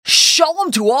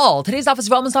Shalom to all. Today's daf is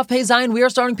Yevamos daf Pei Zayin. We are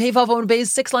starting Pei Vav on Beis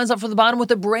 6 lines up from the bottom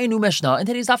with a brand new Mishnah. And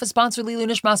today's daf is sponsored Lilu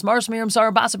Nishmas Mars Miriam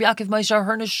Sarah Basab Yaakov Maisha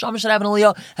her Neshama should have an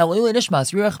Aliyah. And Lilu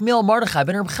Nishmas Ruach Mil Mordechai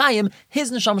Ben Reb Chaim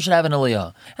his Neshama should have an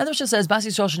Aliyah. And the Mishnah says Bas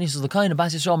Yisrael Shenisus L'Kayin and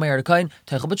Bas Yisrael married a Kain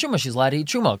Teichel B'Truma. She's allowed to eat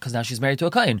Truma because now she's married to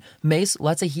a Kain. Mace,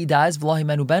 let's say he dies V'lahi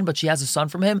Menu Ben, but she has a son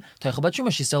from him Teichel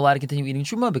B'Truma. She's still allowed to continue eating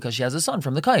Truma because she has a son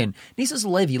from the Kain. Nisus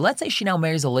Levi, let's say she now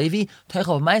marries a Levi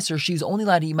Teichel Meiser. She's only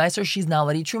allowed to eat Meiser. She's not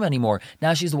allowed to eat Truma anymore.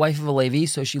 Now she's the wife of a Levi,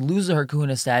 so she loses her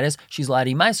kahuna status. She's allowed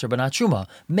to eat Meiser, but not Truma.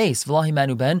 Mace, V'lahi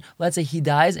Manu Ben, let's say he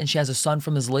dies and she has a son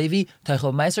from his Levi,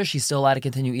 Teichel Meiser, she's still allowed to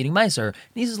continue eating Meiser.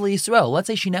 Nisus Le Yisrael, let's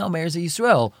say she now marries a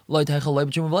Yisrael, Loi Teichel Loi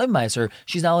B'Truma V'loi Meiser,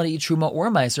 she's not allowed to eat Truma or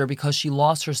Meiser because she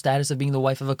lost her status of being the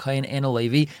wife of a Kain and a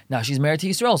Levi. Now she's married to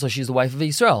Yisrael, so she's the wife of a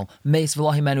Yisrael. Mace,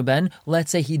 V'lahi Manu Ben,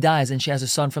 let's say he dies and she has a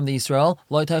son from the Yisrael,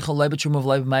 Loi Teichel Loi B'Truma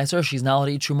V'loi Meiser, she's not allowed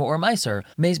to eat Truma or Meiser.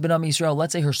 Mace B'nam Yisrael,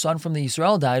 let's say her son from the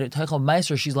Yisrael died, Teichel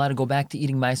Meiser, she's allowed to go back to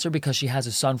eating Meiser because she has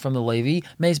a son from the Levi.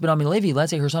 Meis Benami Levi, let's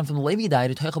say her son from the Levi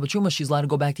died, Teichel B'Truma, she's allowed to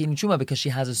go back to eating Truma because she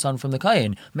has a son from the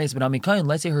Kain. Meis Benami Kain,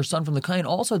 let's say her son from the Kain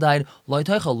also died, Loi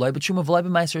Teichel, Loi B'Truma V'loi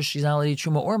Meiser, she's not allowed to eat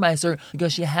Truma or Meiser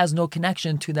because she has no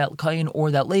connection to that Kain or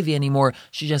that Levi anymore.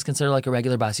 She's just considered like a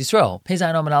regular Bas Yisrael.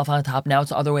 Peizayin Amad Alpha on top, now it's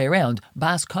the other way around.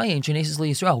 Bas Kain, Shenesis Le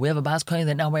Yisrael. We have a Bas Kain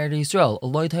that now married to Yisrael.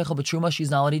 Loi Teichel B'Truma,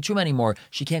 she's not allowed to eat Truma anymore.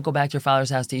 She can't go back to her father's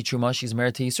house to eat Truma, she's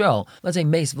married to Yisrael. Let's say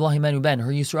Meis V'lahi Menu Ben,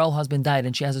 her Yisrael husband died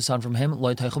and she has a son from him,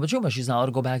 Loi Teichel B'Truma, she's not allowed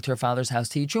to go back to her father's house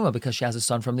to eat Truma because she has a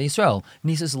son from the Yisrael.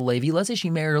 Nisus Levi, let's say she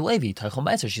married a Levi, Teichel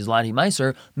Meiser, she's allowed to eat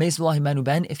Meiser. Meis V'lahi Menu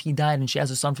Ben, if he died and she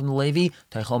has a son from the Levi,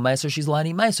 Teichel Meiser, she's allowed to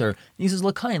eat Meiser. Nisus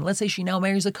L'Kain, let's say she now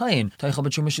marries a Kain, Teichel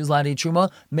B'Truma, she's allowed to eat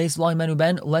Truma. Meis V'lahi Menu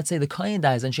Ben, let's say the Kain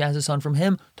dies and she has a son from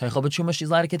him, Teichel B'Truma, she's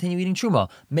allowed to continue eating Truma.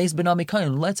 Meis Benami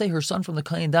Kain, let's say her son from the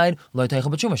Kain died, Loi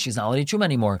Teichel B'Truma, she's not allowed to eat Truma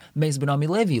anymore. Meis Benami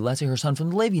Levi, let's say her son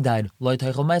from the Levi died, Loi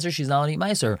Teichel Meiser, she's not allowed to eat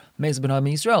Meiser. Meis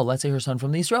Benami Yisrael, let's say her son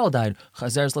from the Yisrael died,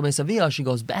 Chazeres LeBeis Avia, she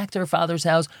goes back to her father's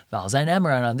house. Valzain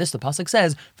Emor, and on this the pasuk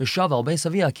says, V'shavel Beis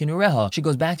Avia Kinureha, she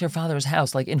goes back to her father's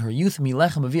house like in her youth.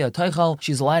 Milechem Avia Teichel,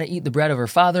 she's allowed to eat the bread of her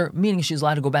father, meaning she's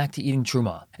allowed to go back to eating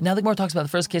Truma. And now the Gemara talks about the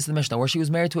first case of the Mishnah, where she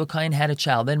was married to a Kain, had a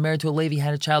child, then married to a Levi,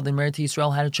 had a child, then married to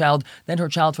Yisrael, had a child, then her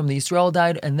child from the Yisrael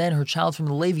died, and then her child from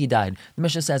the Levi died. The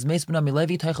Mishnah says, Meis Benami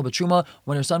Levi Teichel B'Truma,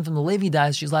 when her son from the Levi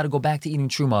dies, she's allowed to go back to eating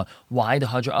Truma. Why? The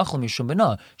Hadra Achel Mishum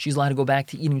B'na, she's allowed to go back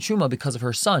to eating Truma because of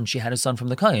her son. She had a son from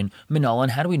the Kain. Minolan,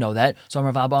 how do we know that? So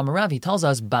Amar Vaba Amarav, he tells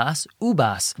us Bas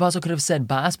Ubas. He also could have said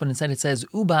Bas, but instead it says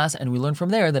Ubas, and we learn from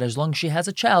there that as long as she has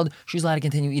a child, she's allowed to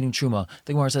continue eating Truma.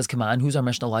 The Gemara says, come on, who's our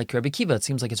Mishnah like? Rabbi Kiva. It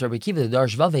seems like it's Rabbi Kiva, the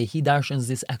Darsh Vave, he darshans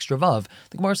this extra Vav.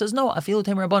 The Gemara says, no, Afilu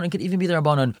Tamer Rabbanan could even be the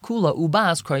Rabbanan. Kula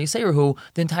Ubas Kra Yiseiruhu.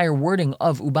 The entire wording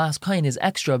of Ubas Kain is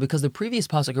extra because the previous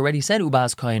pasuk already said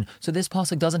Ubas Kain. So this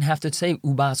pasuk doesn't have to say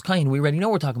Ubas Kain. We already know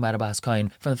we're talking about Ubas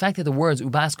Kain. From the fact that the words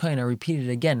Ubas Kain are repeated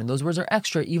again, and those words are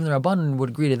extra, even the Rabbanan would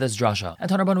agree to this drasha. At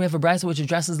Tanarban we have a brisa which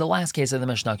addresses the last case of the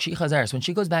Mishnah. She Chazeres, when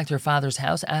she goes back to her father's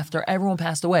house after everyone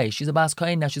passed away. She's a Bas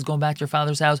Kain, now she's going back to her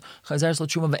father's house. Chazeres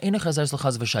l'Truma ve'ena Chazeres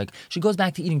l'Chaz v'Shaik. She goes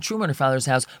back to eating Truma in her father's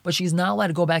house, but she's not allowed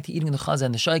to go back to eating the Chaz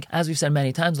and the Shaik. As we've said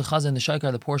many times, the Chaz and the Shaik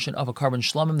are the portion of a carbon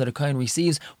shlomim that a Kain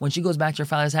receives. When she goes back to her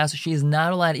father's house, she is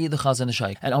not allowed to eat the Chaz and the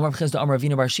Shaik. And Amar B'chiz to Amar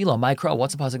Avina Bar Shila, my crow,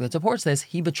 what's the pasuk that supports this?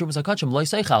 He b'Trumas HaKachim loy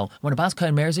seichal. When a Bas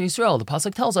Kain marries a Yisrael, the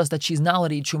pasuk tells us that she's not allowed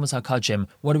to eat Trumas HaKachim.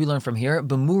 What do we learn from here?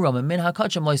 B'muram and min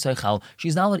HaKachim loy seichal.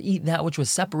 She's not allowed to eat that which was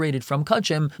separated from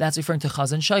Kachim. That's referring to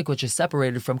Chaz and Shaik, which is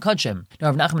separated from Kachim.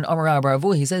 Now, Rav Nachman Amar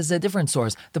Baravu, he says it's a different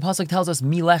source. The pasuk tells us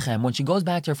milechem. When she goes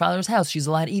back to her father's house, she's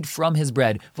allowed to eat from his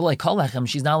bread. V'lai kol lechem,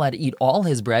 she's not allowed to eat all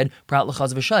his bread. Prat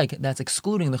l'chaz v'shaik, that's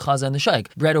excluding the chaz and the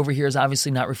shaik. Bread over here is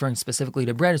obviously not referring specifically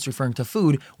to bread; it's referring to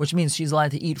food, which means she's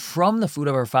allowed to eat from the food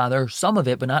of her father, some of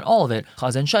it, but not all of it.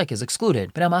 Chaz and shaik is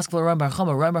excluded. But I'm asking for Ram Bar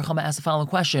Chama asks the following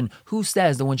question: who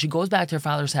says that when she goes back to her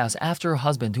father's house after her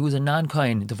husband, who is a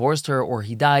non-kohen, divorced her or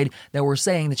he died, that we're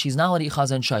saying that she's not allowed to eat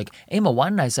chaz and shaik? Ema, why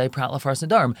didn't I say prat l'fars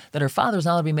nadarm, that her father's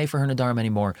not allowed to be made for her nadarm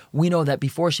anymore? We know that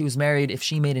before she was married, if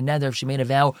she made a neder, if she made a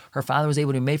vow, her father was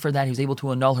able to make for that, he was able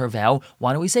to annul her vow.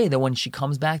 Why don't we say that when she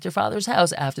comes back to her father's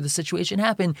house after the situation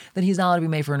happened, that he's not allowed to be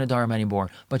made for an Adarim anymore,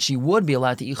 but she would be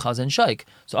allowed to eat chaz and shaik?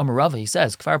 So Amar Rava, he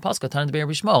says, Kfar Paska, Tana de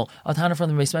Rabbi Shmuel, a Tana from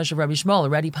the Meismesh of Rabbi Shmuel,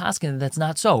 already paskin, that's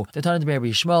not so. The Tana de Rabbi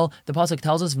Shmuel, the pasuk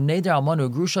tells us, Neder almano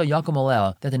grusha yakum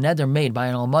alea, that the neder made by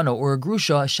an almano or a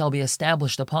grusha shall be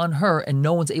established upon her, and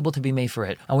no one's able to be made for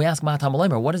it. And we ask Matam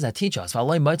Alemer, what does that teach us? She's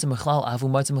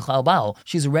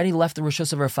already left the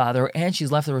rishus of her father, and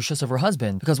she's left the rishus of her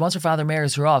husband, because once her father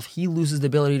marries her off, he loses the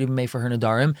ability to be made for her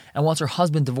nadarim, and once her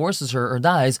husband divorces her or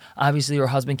dies, obviously her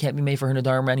husband can't be made for her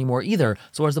nadarim anymore either.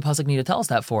 So what does the pasuk need to tell us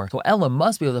that for? So Ella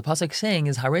must be what the pasuk saying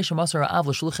is Haresha Masar Av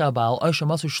L'Shluchei Ha'Baal, Asher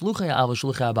Masar Shluchei Av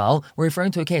L'Shluchei Ha'Baal. We're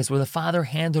referring to a case where the father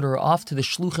handed her off to the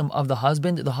shluchim of the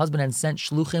husband. The husband had sent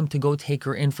shluchim to go take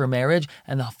her in for marriage,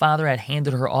 and the father had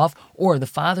handed her off, or the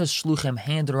father's shluchim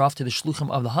handed her off to the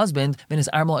shluchim of the husband, V'nis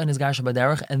Armel and his Garsha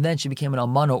Baderech, and then she became an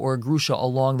almana or a grusha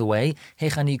along the way.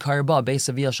 Heichani Karba Beis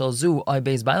Savia Shel Zu, I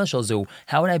Beis Baila Shel Zu.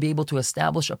 How would I be able to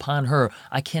establish upon her?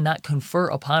 I cannot confer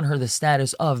upon her the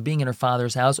status of being in her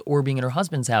father's house or being in her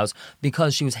husband's house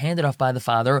because she was handed off by the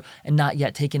father and not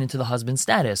yet taken into the husband's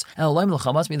status. And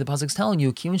must be the pasuk's telling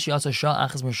you,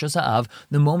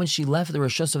 the moment she left the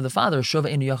reshus of the father,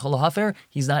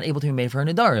 he's not able to be made for her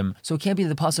nedarim. So it can't be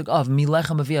the pasuk of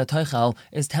Milechem Avia Teichel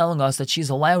is telling us that she's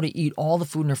allowed to eat all the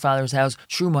food in her father's house,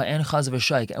 truma and chaz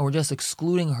v'shaik, and we're just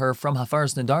excluding her from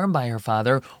hafaras nedarim by her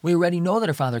father. We already know that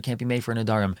her father can't be made for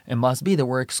nedarim. It must be that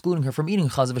we're excluding her from eating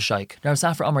chaz v'shaik. Now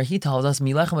Safra Amar, he tells us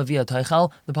Milechem Avia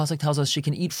Teichel. The pasuk tells us she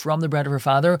can eat from the bread of her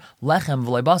father, lechem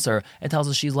v'lei basar. It tells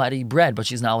us she's allowed to eat bread, but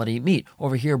she's not allowed to eat meat.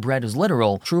 Over here, bread is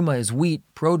literal. Truma is wheat,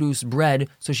 produce, bread,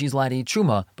 so she's allowed to eat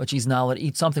truma, but she's not allowed to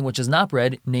eat something which is not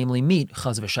bread, namely meat.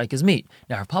 Chaz v'shaik is meat.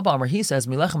 Now, her Papa Amar, he says,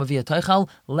 Milechem Avia Teichel,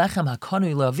 lechem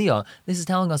hakanu le'avia. This is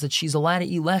telling us that she's allowed to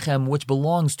eat lechem, which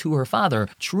belongs to her father.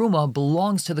 Truma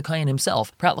belongs to the kain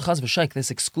himself. Prat l'chaz v'shaik,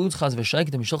 this excludes chaz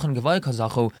v'shaik, the mishulchan gavai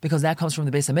kazachu, because that comes from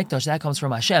the Beis HaMikdash, that comes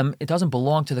from Hashem. It doesn't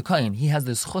belong to the kain. He has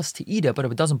this chus to eat it, but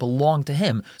it doesn't belong to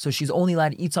him. So she's only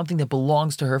allowed to eat something that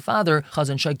belongs to her father. Chaz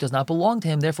and shaik does not belong to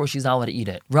him, therefore she's not allowed to eat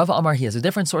it. Rava Amar, he has a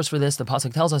different source for this. The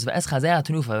pasuk tells us, V'es chazeh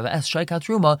ha'tenufa, v'es shaik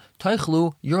ha'truma,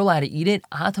 toichlu, you're allowed to eat it,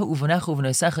 ata uvanechu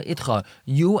v'neisecha itcha,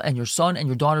 you and your son and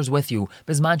your daughters with you.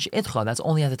 Bizman she'itcha, that's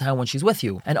only at the time when she's with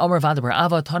you. And Amar Vadabar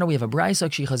Ava, Tana, we have a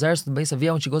brayso, she chazers to the Beis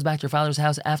Avia when she goes back to her father's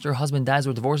house after her husband dies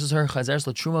or divorces her, chazers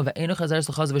l'truma, v'einu chazers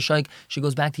l'chaz v'shaik, she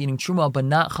goes back to eating truma, but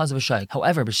not chaz v'shaik.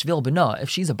 However, b'shvil b'na, if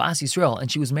she's a Bas Yisrael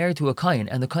and she was married to a kain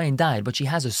and the kain died, but she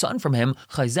has a son from him,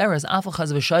 chayzeres afal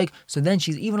chaz v'shaik, so then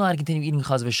she's even allowed to continue eating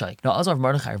chaz v'shaik. Now, Azar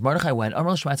Mordechai went,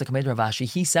 Amar l'shmaitza kamed Ravashi,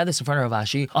 he said this in front of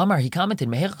Ravashi, Amar, he commented,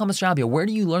 Mehecha kamas Rabia, where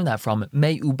do you learn that from?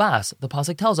 Me ubas, the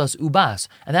pasuk tells us ubas,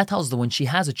 and that tells us that when she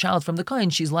has a child from the kain,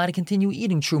 she's allowed to continue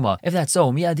eating truma. If that's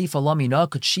so, mi'adifa lamina,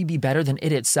 could she be better than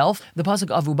it itself? The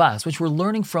pasuk of ubas, which we're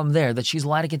learning from there that she's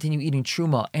allowed to continue eating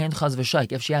truma and chaz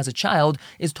v'shaik if she has a child,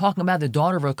 is talking about the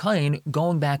daughter of a kain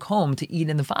going back home to eat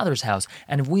in the father's house.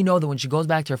 And if we know that when she goes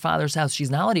back to her father's house, she's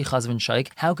not allowed to eat chaz v'shaik,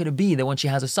 how could it be that when she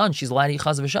has a son, she's allowed to eat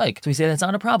chaz v'shaik? So we say that's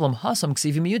not a problem. Hasam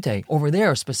ksivi miyute. Over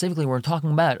there, specifically, we're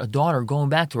talking about a daughter going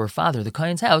back to her father, the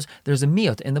kain's house. There's a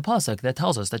miyut in the pasuk that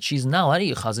tells us that she's not allowed to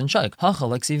eat chaz v'shaik. Hacha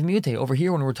like ksivi miyute. Over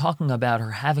here, when we're talking about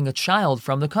her having a child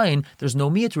from the kain, there's no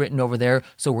miyut written over there,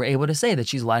 so we're able to say that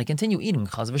she's allowed to continue eating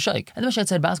chaz v'shaik. And the Mishnah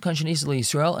said Bas kain shenis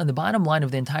Yisrael, and the bottom line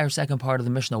of the entire second part of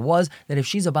the Mishnah was that if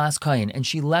she's a Bas kain and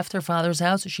she left her father's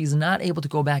house, she's not able to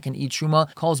go back and eat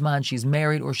truma, calls man, she's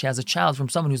married, or she has a child from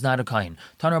someone who's not a kain.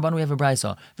 Tana Rabban, we have a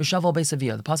brayso. V'shaval Beis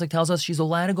Avia. The pasuk tells us she's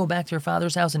allowed to go back to her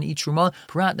father's house and eat truma.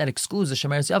 Prat, that excludes the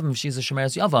shemeres yavam if she's a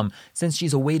shemeres yavam. Since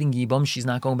she's awaiting yibam, she's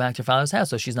not going back to her father's house,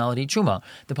 so she's not allowed to eat truma.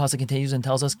 The pasuk continues and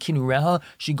tells us kinureha,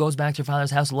 she goes back to her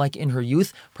father's house like in her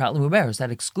youth. Prat l'muberes,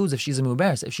 that excludes if she's a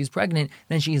muberes. If she's pregnant,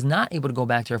 then she is not able to go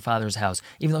back to her father's house.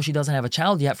 Even though she doesn't have a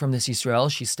child yet from this Yisrael,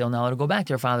 she's still not allowed to go back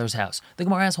to her father's house. The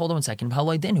Gemara asks, hold on 1 second,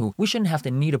 we shouldn't have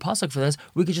to need a pasuk for this.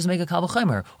 We could just make a kal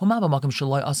v'chomer.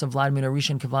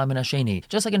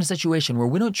 Just like in a situation where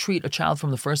we don't treat a child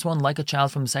from the first one like a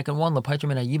child from the second one,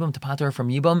 to pater her from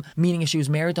yibam, meaning if she was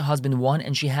married to husband 1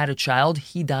 and she had a child,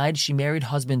 he died, she married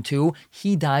husband 2,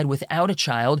 he died without a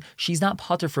child, she's not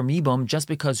pater from yibam just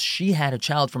because she had a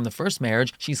child from the first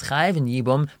marriage, she's chayiv in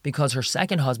yibam because her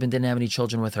second husband didn't have any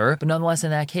children with her. But nonetheless, in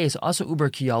that case, asa uber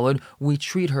kiyalud, we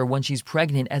treat her when she's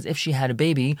pregnant as if she had a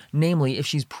baby. Namely, if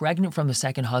she's pregnant from the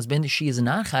second husband, she is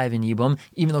not chayiv in yibam,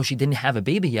 even though she didn't have a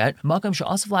baby yet. In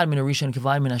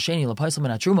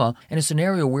a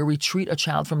scenario where we treat a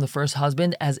child from the first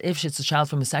husband as if it's a child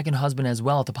from the second husband as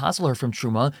well to passel her from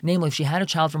truma, namely if she had a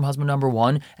child from husband number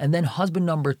 1 and then husband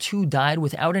number 2 died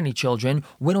without any children,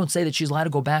 we don't say that she's allowed to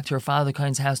go back to her father the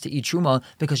kain's house to eat truma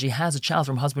because she has a child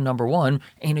from husband number 1.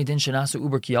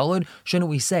 Shouldn't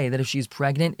we say that if she's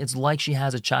pregnant, it's like she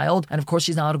has a child, and of course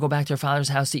she's not allowed to go back to her father's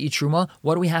house to eat truma?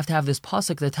 What do we have to have this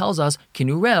pasuk that tells us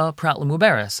kinurea prat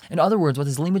l'muberes? In other words, what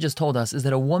this lima just told us is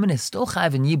that a woman is still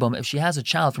chayiv in yibam if she has a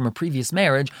child from a previous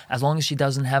marriage, as long as she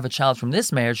doesn't have a child from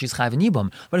this marriage, she's chayiv in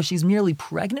yibam. But if she's merely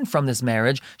pregnant from this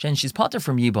marriage, then she's pater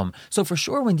from yibam. So for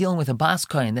sure, when dealing with a bas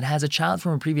kain that has a child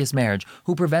from a previous marriage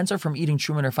who prevents her from eating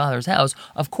truma in her father's house,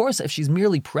 of course, if she's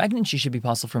merely pregnant, she should be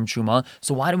pasel from truma.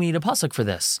 So why do we need a pasuk for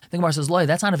this? The Gemara says, "Loy,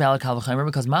 that's not a valid kal v'chomer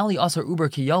because mali asar uber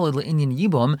kiyalid le'inyan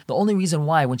yibam." The only reason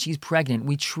why, when she's pregnant,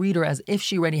 we treat her as if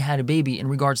she already had a baby in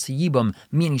regards to Yibam,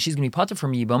 meaning she's going to be patur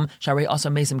from Yibam, Sharei Asa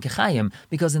Mesim Kechayim,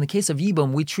 because in the case of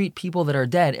Yibam, we treat people that are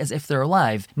dead as if they're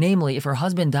alive. Namely, if her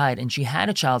husband died and she had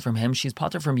a child from him, she's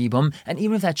patur from Yibam, and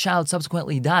even if that child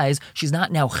subsequently dies, she's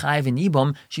not now Chayv in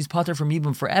Yibam, she's patur from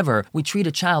Yibam forever. We treat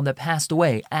a child that passed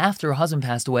away after her husband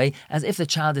passed away as if the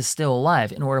child is still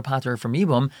alive in order to patur from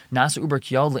Yibam. Nasa Uber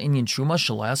Kiyal Le'inyan Truma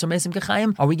Shalai Asa Mesim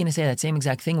Kechayim. Are we going to say that same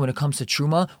exact thing when it comes to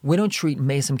Truma? We don't treat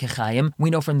Mesim Kechayim. We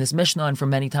know from this Mishnah and from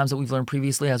many times that we've learned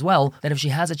previously as well, that if she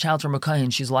has a child from a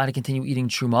Kayin, she's allowed to continue eating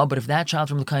Truma, but if that child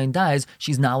from the Kayin dies,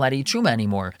 she's not allowed to eat Truma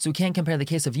anymore. So we can't compare the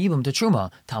case of Yibam to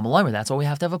Truma. Talmud, that's why we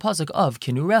have to have a pasuk of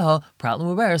Kinureha, Prat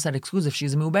L'Muberes, that excludes if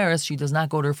she's a Muberes, she does not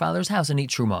go to her father's house and eat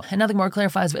Truma. And now the Gemara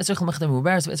clarifies, we have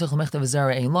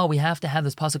to have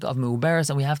this pasuk of Muberes,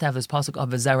 and we have to have this pasuk of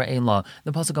V'zera Ein La.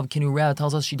 The pasuk of Kinureha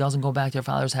tells us she doesn't go back to her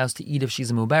father's house to eat if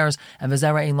she's a Muberes, and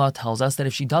V'zera Ein La tells us that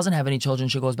if she doesn't have any children,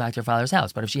 she goes back to her father's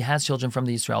house. But if she has children from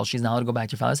the Yisrael, she's not allowed to go back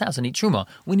to her father's house and eat Truma.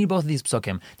 We need both of these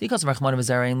psukim. Because of Rachman of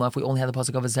V'zera Ein La, if we only had the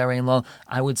pasuk of V'zera Ein La,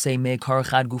 I would say Me'kar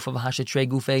Chad Gufa V'hashet Trei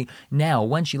Gufe. Now,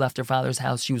 when she left her father's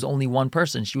house, she was only one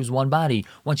person. She was one body.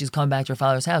 When she's come back to her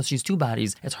father's house, she's two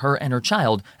bodies. It's her and her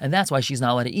child, and that's why she's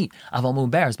not allowed to eat. Aval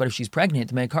Muberes, but if she's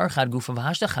pregnant, Me'kar Chad Gufa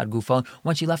V'hashet Chad Gufa.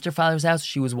 When she left her father's house,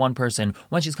 she was one person.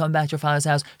 When she's come back to her father's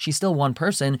house, she's still one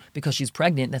person because she's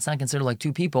pregnant. That's not considered like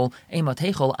two people. Ema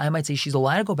Teichel, I might say she's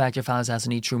allowed to go back to her father's house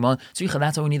and eat Truma. Tzricha,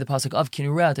 that's why we need the pasuk of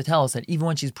Kinureh to tell us that even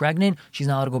when she's pregnant, she's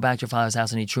not allowed to go back to her father's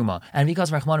house and eat Truma. And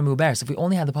because of Rachman and Muberes, if we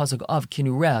only had the pasuk of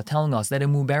Kinureh telling us that a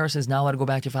Muberes is not allowed to go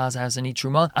back to her father's house and eat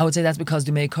Truma, I would say that's because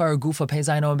Dumei Kar Gufa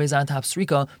Peizaino and Beizan Tap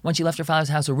Srika, when she left her father's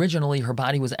house originally, her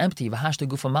body was empty, Vahashta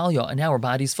Gufa Malya, and now her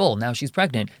body's full. Now she's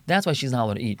pregnant. That's why she's not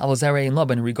allowed to eat. Alazare in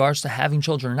Lub, in regards to having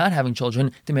children or not having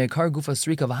children, Dumei Kar Gufa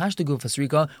Srika, Vahashta Gufa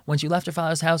Srika, when she left her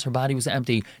father's house, her body was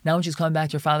empty. Now when she's coming back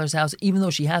to her father's house, even though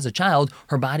she has a child,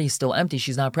 her body is still empty.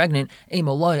 She's not pregnant.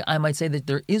 Eimoloi, I might say that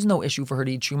there is no issue for her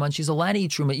to eat Truma, and she's allowed to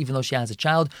eat Truma even though she has a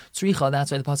child. Tzricha,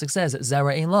 that's why the pasuk says,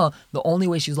 Zera Ein La, the only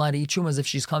way she's allowed to eat Truma is if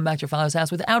she's come back to her father's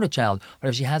house without a child. But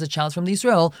if she has a child from the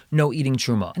Israel, no eating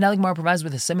Truma. And now the Gemara provides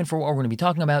with a siman for what we're going to be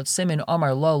talking about. Siman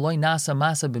Amar Lo, Loi Nasa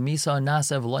Masa B'misa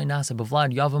Nasa V'loi Nasa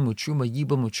B'vlad Yavam Utruma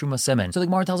Yibam Utruma Siman. So the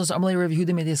Gemara tells us, Amalei Rav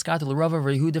Yehuda made Diskarta L'Rava,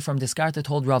 Rav Yehuda from Diskarta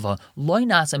told Rava, Loi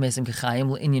Nasa Mesim Kechayim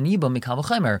L'Inyan Yibam Mikal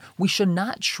V'chemer. We should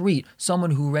not treat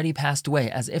someone who already passed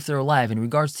away as if they're alive in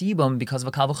regards to Yibam because of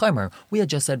a Kal V'chemer. We had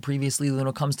just said previously that when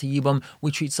it comes to Yibam,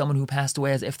 we treat someone who passed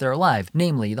away as if they're alive.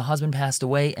 Namely, the husband passed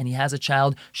away and he has a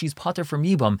child, she's patur from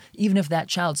Yibam. Even if that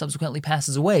child subsequently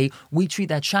passes away, we treat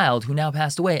that child who now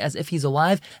passed away as if he's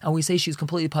alive, and we say she's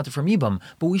completely patur from Yibam.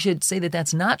 But we should say that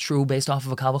that's not true based off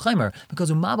of a Kal V'chemer,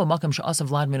 because Umaba Makam Sha'asav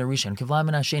Vlad Min Arishan, Kivlad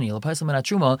Min Asheni, L'Paisel Min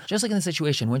Truma, just like in the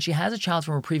situation when she has a child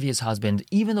from her previous husband,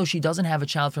 even though she doesn't have a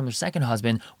child from her second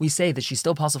husband, we say that she's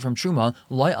still pasul from Truma.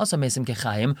 Loi Asa Mesim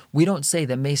Kechayim. We don't say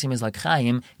that Mesim is like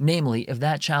Chayim. Namely, if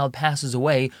that child passes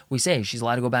away, we say she's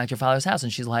allowed to go back to her father's house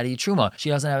and she's allowed to eat Truma. She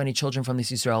doesn't have any children from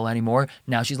this Yisrael anymore.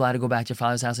 Now she's allowed to go back to her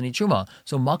father's house and eat Truma.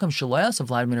 So Makam Shaloyas of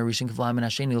Vlad Min Arishan, Kivlad Min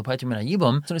Asheni, L'Paitim Min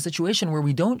Yibam. So in a situation where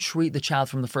we don't treat the child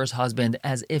from the first husband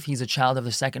as if he's a child of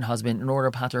the second husband in order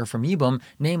to pater her from Yibam,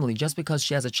 namely, just because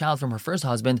she has a child from her first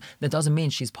husband, that doesn't mean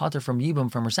she's pater from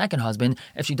Yibam from her second husband.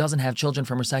 If she doesn't have children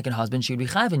from her second husband, she would be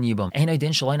chayv in Yibam. Ein Aydin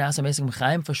Shaloi Nasa Mesim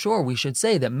Chayim. For sure, we should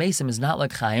say that Mesim is not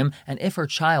like Chayim, and if her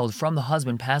child from the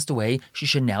husband passed away, she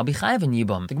should now be chayv in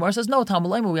Yibam. The Gemara says, no,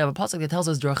 Talmud, we have a pasuk that tells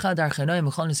us,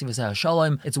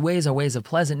 its ways are ways of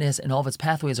pleasantness, and all of its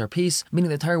pathways are peace, meaning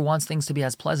the Torah wants things to be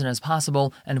as pleasant as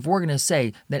possible. And if we're going to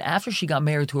say that after she got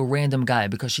married to a random guy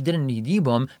because she didn't need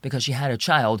Yibam, because she had a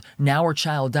child, now her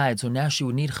child died, so now she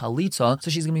would need chalitza,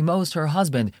 so she's going to be mosed to her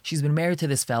husband. She's been married to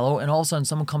this fellow, and all of a sudden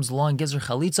someone comes along and gives her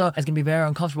chalitza. It's going to be a very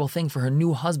uncomfortable thing for her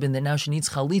new husband that now she needs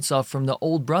chalitza from the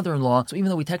old brother-in-law. So even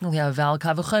though we technically have a valid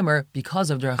kavachemer, because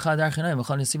of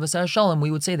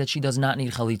we would say that she does not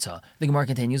need chalitza. The Gemara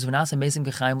continues, why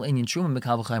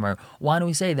do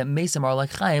we say that mesim are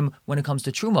like chayim when it comes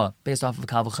to truma, based off of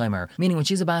kavachemer? Meaning when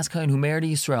she's a bas kohen who married a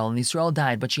Yisrael, and the Yisrael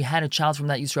died, but she had a child from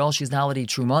that Yisrael, she's not allowed to eat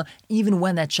truma. Even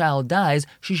when that child dies,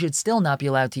 she should still not be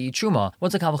allowed to eat truma.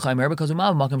 What's a kavachemer? Because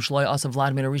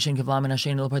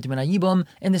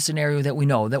in this scenario that we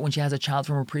know, that when she has a child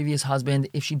from her previous husband,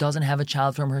 if she doesn't have a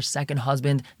child from her second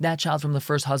husband, that child from the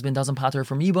first husband doesn't pater her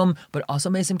from Yibam, but also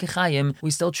mesim kechayim,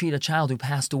 we still treat a child who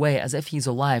passed away as if he's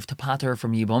alive to pater her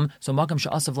from Yibam. So makam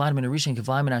she'asav vlad min arishin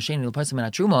kevlad min asheni l'paisim min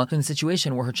truma. So in the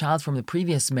situation where her child from the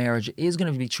previous marriage is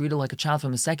going to be treated like a child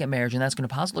from the second marriage, and that's going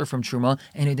to pass her from truma,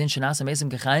 and idin shenasa mesim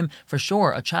kechayim, for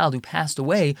sure a child who passed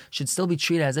away should still be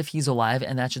treated as if he's alive,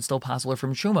 and that should still pass her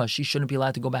from truma. She shouldn't be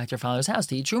allowed to go back to her father's house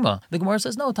to eat truma. The Gemara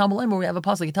says, no, Talmud, we have a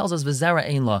pasuk that tells us v'zera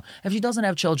ein la. Ela. If she doesn't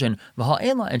have children, V'ha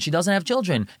Ela, and she doesn't have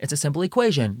children, it's a simple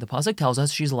equation. The pasuk tells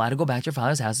us she's allowed to go back to her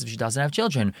father's house if she doesn't have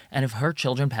children, and if her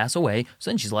children pass away, so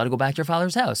then she's allowed to go back to her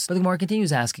father's house. But the Gemara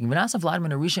continues asking, why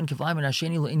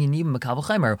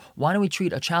do we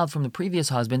treat a child from the previous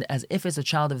husband as if it's a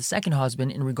child of the second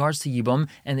husband in regards to Yibum,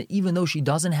 and that even though she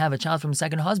doesn't have a child from the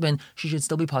second husband, she should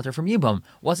still be pater from Yibum?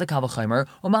 What's the Kal V'Chaimer?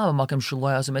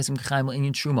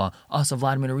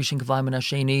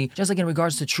 Just like in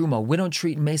regards to Truma, we don't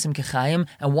treat Mesim Kechayim,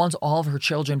 and once all of her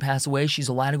children pass away, she's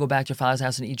allowed to go back to her father's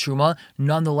house and eat Truma.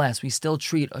 Nonetheless, we still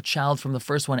treat a child from the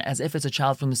first one as if it's a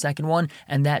child from the second one,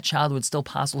 and that child would still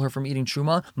passel her from eating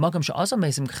Truma. Makam she'asa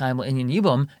Mesim Kechayim le'inyan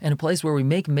Yibum, in a place where we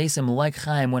make Mesim like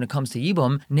Chaim when it comes to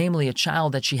Yibum, namely a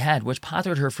child that she had, which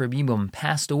patered her from Yibum,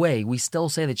 passed away, we still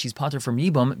say that she's pater from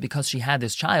Yibum because she had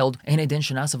this child.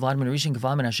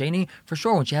 For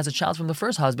sure, when she has a child from the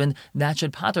first husband, that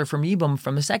should pater from Yibum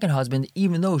from the second husband,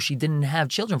 even though she didn't have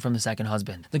children from the second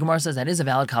husband. The Gemara says that is a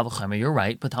valid Kal V'Chaimer, you're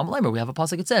right, but Tam Leimer, we have a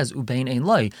pasuk that says, Ubein ein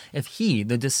loy, if he,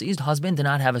 the deceased husband, did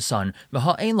not have a son,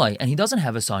 V'ha ein loy, and he doesn't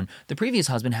have a son, the previous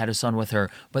husband had a son with her,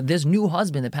 but this new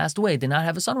husband that passed away did not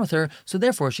have a son with her, so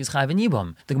therefore she's Chayv in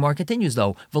Yibum. The Gemara continues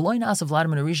though,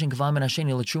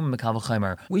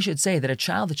 we should say that a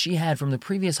child that she had from the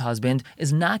previous husband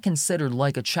is not considered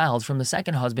like a child from the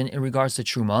second husband in regards to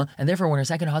Truma, and therefore when her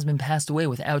second husband passed away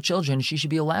without children, she should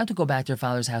be allowed to go back to her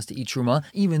father's house to eat Truma,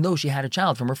 even though she had a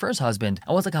child from her first husband.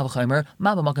 And what's the Kal V'Chaimer?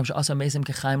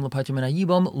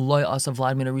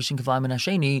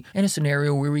 In a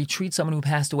scenario where we treat someone who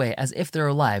passed away as if they're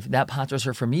alive, that paters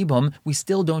her from Yibum, we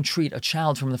still don't treat a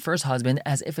child from the first husband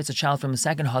as if it's a child from the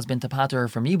second husband to pater her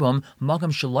from Yibum.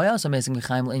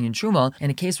 In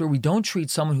a case where we don't treat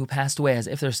someone who passed away as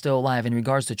if they're still alive in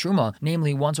regards to Truma,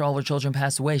 namely once all of her children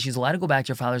passed away, she's allowed to go back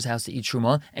to her father's house to eat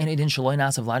Truma,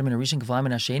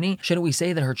 shouldn't we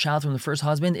say that her child from the first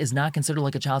husband is not considered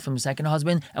like a child from the second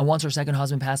husband, and once her second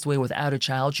husband passed away without a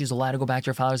child, she's allowed to go back to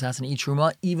her father's house and eat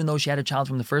Truma, even though she had a child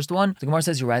from the first one? The Gemara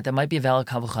says you're right, that might be a valid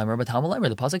Kal V'Chaimer, but Talmud Leimer,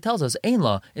 the pasuk tells us, Ein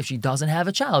la, if she doesn't have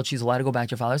a child, she's allowed to go back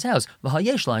to her father's house. V'ha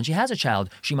yesh la, and she has a child.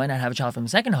 She might not have a child from the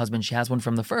second husband, she has one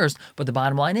from the first, but the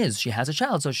bottom line is, she has a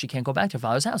child, so she can't go back to her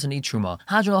father's house and eat Truma.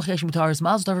 Hadron al Chesh Mutaris,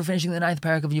 Mazel Tov for finishing the 9th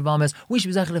parak of Yevamos. We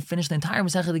should be able to finish the entire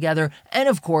Masechah together, and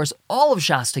of course, all of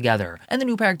Shas together. And the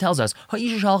new parak tells us, we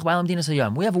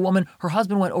have a woman, her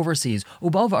husband went overseas,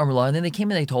 and then they came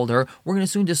and they told her, we're going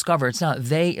to soon discover it's not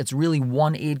they, it's really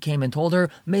one aide came and told her,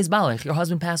 Meiz Balech, your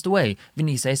husband passed away.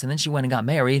 Vinises, and then she went and got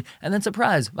married, and then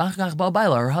surprise,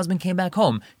 her husband came back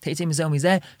home.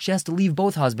 She has to leave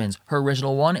both husbands, her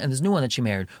original one and this new one that she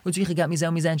married. She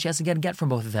has to get a get from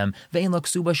both of them.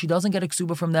 She doesn't get a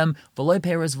ksuba from them.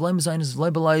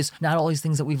 Not all these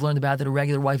things that we've learned about that a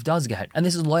regular wife does get. And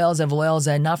this is loyal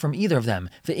zeh, not from either of them.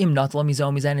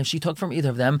 If she took from either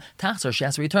of them, she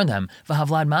has to return them.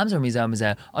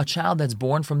 A child that's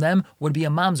born from them would be a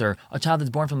mamzer. A child that's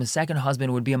born from the second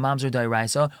husband would be a mamzer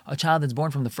dairaisa. A child that's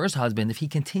born from the first husband, if he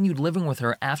continued living with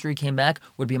her after he came back,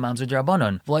 would be a mamzer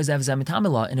darabanan.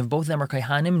 And if both of them are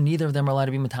kaihanim, neither of them are allowed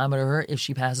to be matamah to her if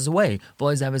she passes away.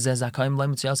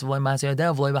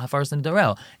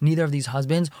 Neither of these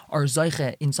husbands are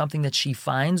zayche in something that she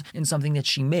finds, in something that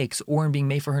she makes, or in being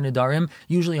made for her nadarim.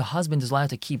 Usually a husband is allowed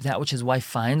to keep that which his wife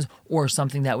finds, or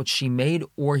something that which she made,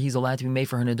 or he's allowed to be made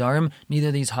for her nadarim. Neither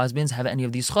of these husbands have any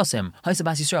of these chosim.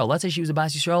 Let's say she was a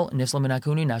bas Yisrael, nifsla min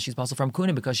hakuni, now she's possible from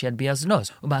kuni because she had bias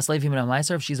nos. Ubas levi min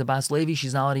meiser, if she's a bas levi,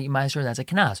 she's not allowed to eat meiser, that's a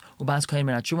knas. Ubas kain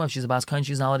min truma, if she's a bas kain,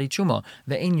 she's not allowed to eat truma.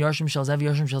 Ve'ein yarshim shel zev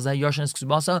yarshim shel zev yarshim is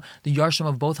ksubasa. The yarshim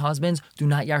of both husbands do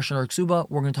not yarshin or ksuba.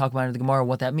 We're going to talk about in the Gemara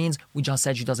what that means. We just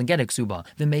said she doesn't get a ksuba.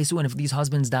 The mesu, and if these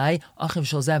husbands die, achiv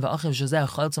shel zev achiv shel zev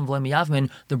chalitzam v'lei miyavmin,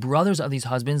 the brothers of these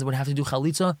husbands would have to do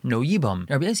chalitza, no yibam.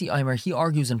 Rabbi Yossi Aimer, he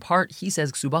argues in part, he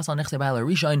says ksubas al nechse ba'al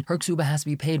rishon, her ksuba has to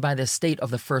be paid by the estate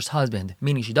of the first husband,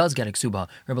 meaning she does get a ksuba.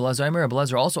 Rabbi Elazar Aimer, Rabbi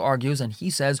Elazar also argues, and he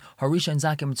says harishan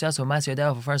zakim mitzeso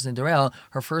ma'aseh for first derel,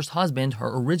 her first husband, her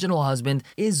original husband,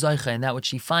 is zaycha in that which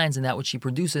she finds and that which she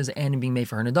produces and in being made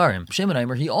for her nadarim. Shimon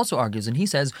Aimer, he also argues, and he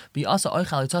says bi'asa oy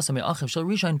chalitzasa me'achiv shel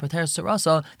rishon pater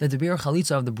sarasa, that the bir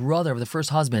chalitza of the brother of the first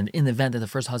husband, in the event that the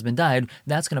first husband died,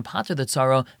 that's going to pater the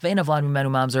tzara ve'en avlad mimenu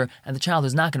mamzer, and the child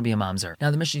is not going to be a mamzer.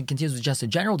 Now the Mishnah continues with just a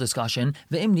general discussion.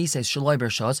 Ve'imni says shaloi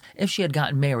bershos, if she had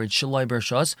gotten married shaloi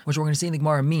bershos, which we're going to see in the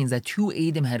Gemara means that two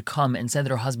Eidim had come and said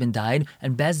that her husband died,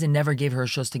 and Bezdin never gave her a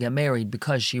shus to get married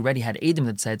because she already had Eidim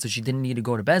that said, so she didn't need to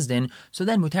go to Bezdin. So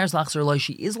then mutaris lachzer loi,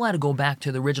 she is allowed to go back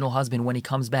to the original husband when he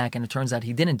comes back and it turns out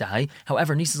he didn't die.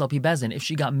 However, nisas al pi Bezdin, if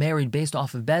she got married based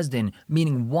off of Bezdin,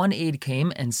 meaning one Eid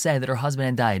came and said that her husband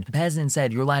had died, Bezdin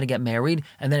said you're allowed to get married,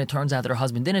 and then it turns out that her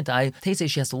husband didn't die, Teisei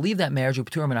she has to leave that marriage,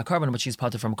 u'pturim min a carbon, but she's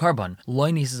pater from a carbon.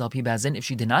 Loy nieces al pi bezin. If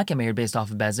she did not get married based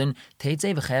off of bezin,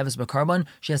 teitze v'chayavis b'carbon,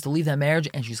 she has to leave that marriage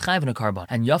and she's chayav in a carbon.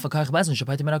 And yafa kaich bezin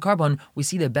shepater min a carbon. We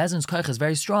see that bezin's kaich is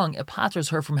very strong. It paters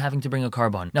her from having to bring a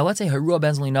carbon. Now let's say harua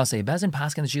bezin li nase. Bezin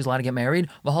paskin that she's allowed to get married.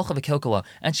 V'halcha v'kilkala,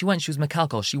 and she was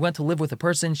mekalkal. She went to live with a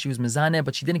person. She was mizane,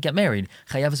 but she didn't get married.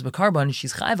 Chayavis b'carbon.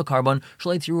 She's chayav a carbon.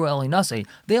 Shalei tiru eli nase.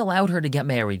 They allowed her to get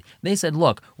married. They said,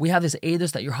 look, we have this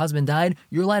edus that your husband died.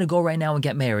 You're allowed to go right now and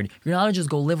get married. You're not allowed to just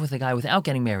go live with a guy without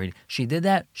getting married. She did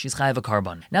that. She's chayav a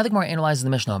carbon. Now the Gemara analyzes the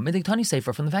Mishnah. Midiktani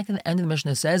sefer, from the fact that the end of the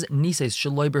Mishnah says nises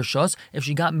shaloi bershos. If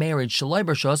she got married shaloi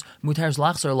bershos mutars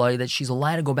lachzor loy, that she's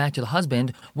allowed to go back to the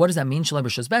husband. What does that mean? Shaloi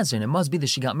bershos bezin. It must be that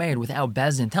she got married without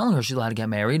bezin telling her she's allowed to get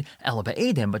married. Ela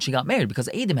be'edim, but she got married because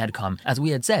edim had come. As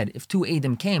we had said, if two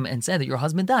edim came and said that your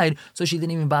husband died, so she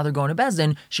didn't even bother going to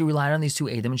bezin. She relied on these two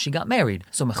edim and she got married.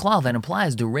 So mechlal, that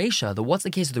implies the reisha. What's the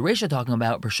case of the reisha talking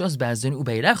about? Bershos bezin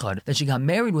ubeid echad, that she got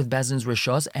married with bezin's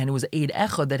rishos, and it was eid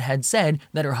echad that had said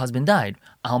that her husband died.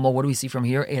 Alma, what do we see from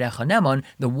here? Eid echad nemon,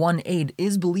 the one aid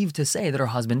is believed to say that her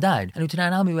husband died. And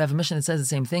Utanan Almi, we have a mission that says the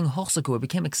same thing. Hochsaku, it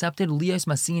became accepted. Lios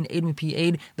masin aid mipi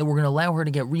aid, that we're going to allow her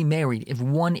to get remarried if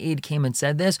one aid came and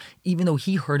said this, even though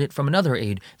he heard it from another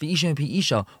aid. The isha mipi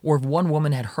isha, or if one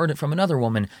woman had heard it from another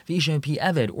woman. The isha mipi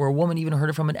eved, or a woman even heard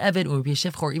it from an eved, or mipi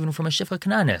shifcha, or even from a shifcha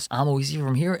kananis. Alma, we see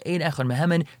from here, aid echad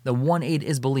mehemen, the one aid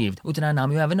is believed. Utanan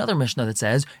Almi, we have another mission that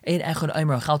says, aid echad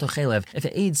aimer chalto chelev. If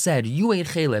an aid said, you ate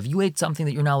chelev, you ate something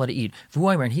that you're not allowed to eat.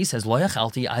 And he says, lo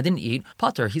yachalti, I didn't eat.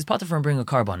 Pater, he's pater from bringing a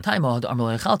carbon. Taimah amar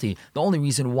lo yachalti. The only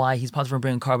reason why he's pater from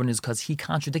bringing a carbon is because he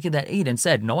contradicted that aid and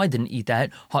said, no, I didn't eat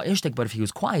that. Ha'ishtik, but if he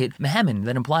was quiet, mehemen,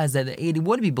 that implies that the aid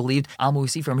would be believed. Alma, we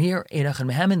see from here, aid echad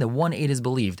mehemen, the one aid is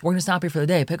believed. We're going to stop here for the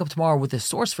day. Pick up tomorrow with the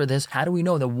source for this. How do we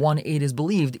know that one aid is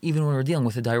believed even when we're dealing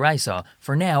with a dairaisa?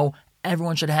 For now,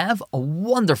 everyone should have a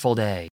wonderful day.